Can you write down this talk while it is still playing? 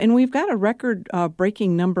And we've got a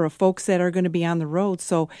record-breaking number of folks that are going to be on the road.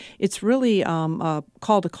 So it's really a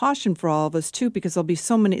call to caution for all of us, too, because there'll be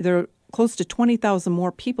so many. There are close to 20,000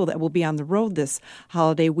 more people that will be on the road this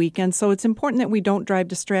holiday weekend. So it's important that we don't drive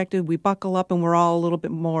distracted. We buckle up and we're all a little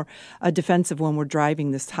bit more defensive when we're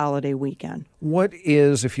driving this holiday weekend. What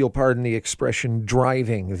is, if you'll pardon the expression,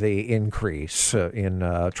 driving the increase in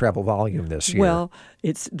travel volume this year? Well,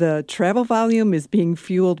 it's the travel volume is being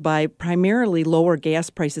fueled by primarily lower gas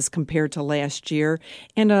prices compared to last year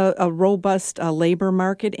and a robust labor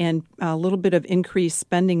market and a little bit of increased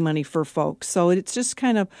spending money for folks. So it's just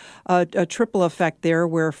kind of a triple effect there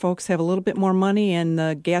where folks have a little bit more money and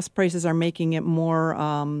the gas prices are making it more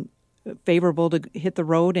favorable to hit the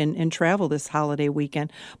road and travel this holiday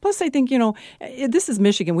weekend. Plus, I think, this is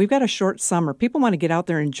Michigan. We've got a short summer. People want to get out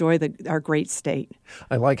there and enjoy our great state.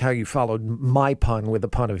 I like how you followed my pun with a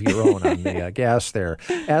pun of your own on the gas there.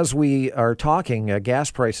 As we are talking, gas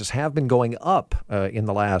prices have been going up in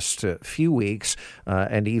the last few weeks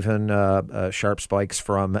and even sharp spikes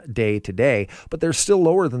from day to day, but they're still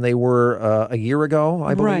lower than they were a year ago,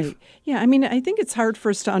 I believe. Right. Yeah, I mean, I think it's hard for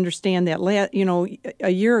us to understand that, a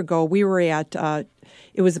year ago we were at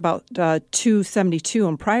it was about 272,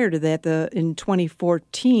 and prior to that, in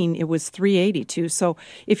 2014, it was 382. So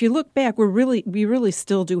if you look back, we really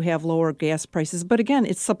still do have lower gas prices. But again,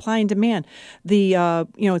 it's supply and demand.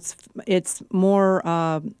 It's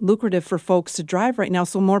more lucrative for folks to drive right now,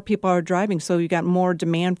 so more people are driving. So you got more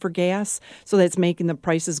demand for gas, so that's making the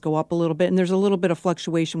prices go up a little bit. And there's a little bit of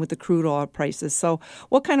fluctuation with the crude oil prices. So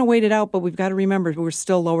we'll kind of wait it out, but we've got to remember we're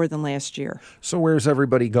still lower than last year. So where's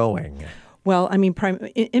everybody going? Well, I mean,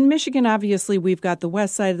 in Michigan, obviously, we've got the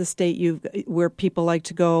west side of the state where people like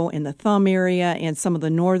to go in the Thumb area and some of the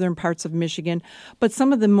northern parts of Michigan. But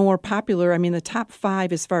some of the more popular, I mean, the top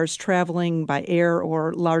 5 as far as traveling by air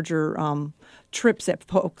or larger trips that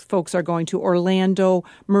folks are going to: Orlando,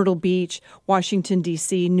 Myrtle Beach, Washington,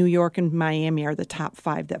 D.C., New York, and Miami are the top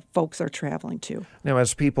 5 that folks are traveling to. Now,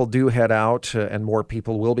 as people do head out, and more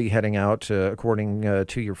people will be heading out, according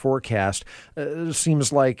to your forecast, it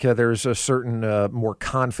seems like there's a certain more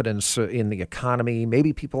confidence in the economy.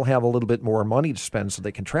 Maybe people have a little bit more money to spend so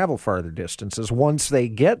they can travel farther distances. Once they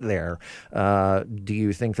get there, do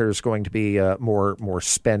you think there's going to be more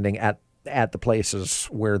spending at the places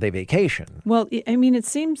where they vacation? Well, I mean, it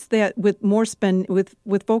seems that with more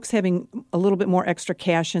with folks having a little bit more extra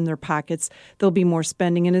cash in their pockets, there'll be more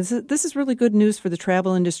spending. And this is really good news for the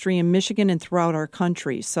travel industry in Michigan and throughout our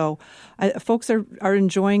country. So folks are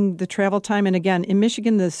enjoying the travel time. And again, in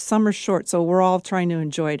Michigan, the summer's short, so we're all trying to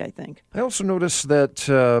enjoy it, I think. I also noticed that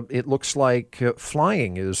it looks like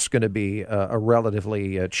flying is going to be a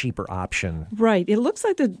relatively cheaper option. Right. It looks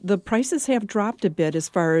like the prices have dropped a bit as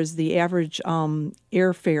far as the average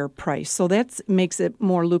airfare price. So that makes it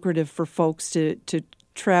more lucrative for folks to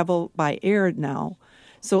travel by air now.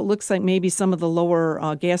 So it looks like maybe some of the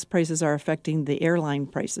lower gas prices are affecting the airline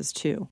prices too.